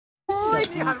What's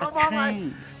up mga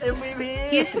ka-trends? MVP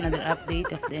Here's another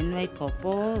update of the NY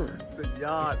couple. สุดย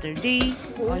อด Yesterday,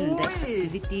 on Uy! Nadech's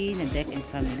activity, Nadech and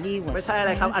family ไม่ was ใช่อะไ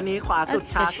รครับ อัน home นี้ขวาสุด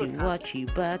at ช้าสุดครับ Kashiwa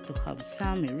Chiba to have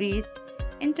some merit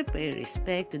and to pay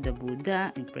respect to the Buddha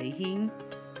and praying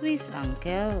to his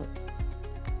uncle.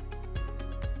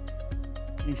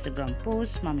 In Instagram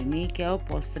post, Mami Mikao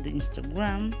posted on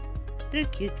Instagram their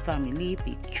cute family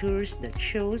pictures that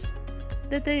shows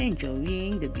that they're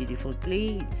enjoying the beautiful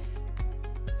place.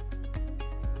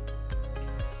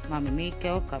 Mami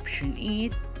Mikao captioned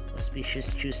it, Auspicious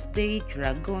Tuesday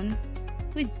Dragon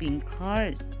with pink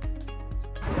heart.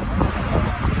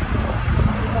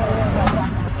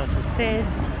 It also said,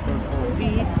 for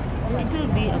COVID, it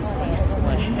will be a place to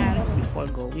wash hands before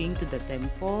going to the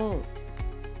temple.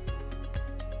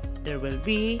 There will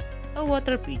be a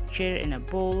water pitcher and a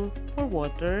bowl for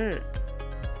water.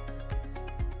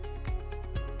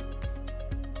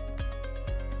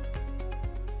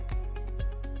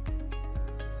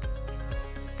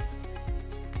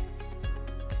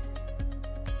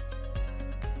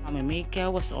 Mami Mika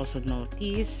was also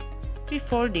noticed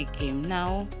before they came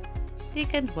now. They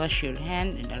can wash your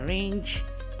hand and arrange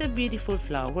the beautiful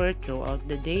flower throughout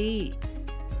the day.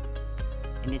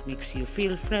 And it makes you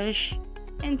feel fresh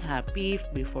and happy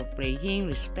before praying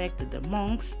respect to the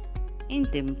monks in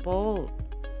temple.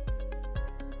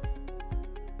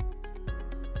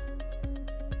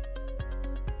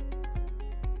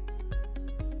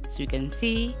 As you can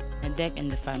see, Nadech and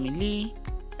the family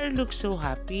look so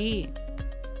happy.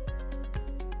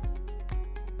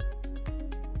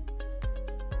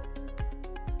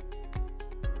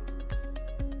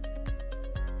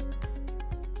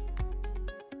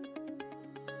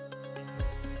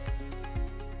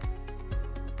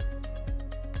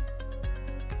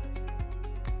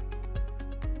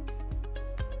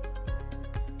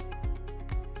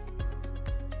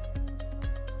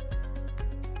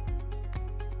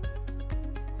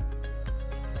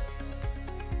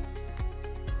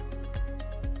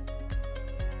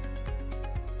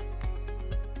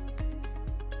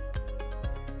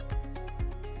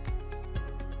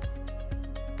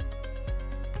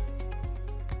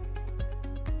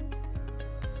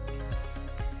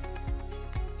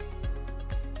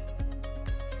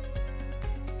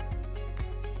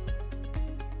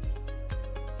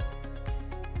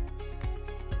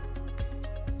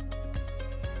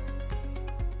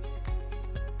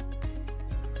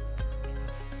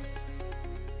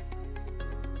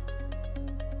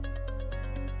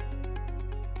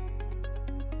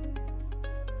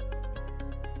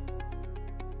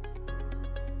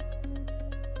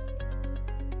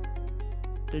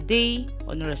 Today,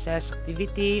 on Rosa's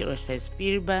activity, Rosa's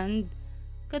spear band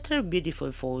got her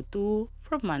beautiful photo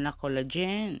from Mana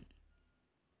Collagen.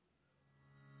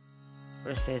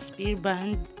 Rosa's spear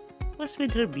band was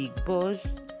with her big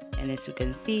boss, and as you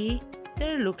can see,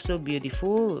 they look so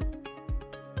beautiful.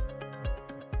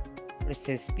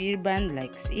 Rosa's spear band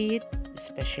likes it,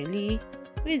 especially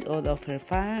with all of her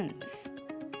fans.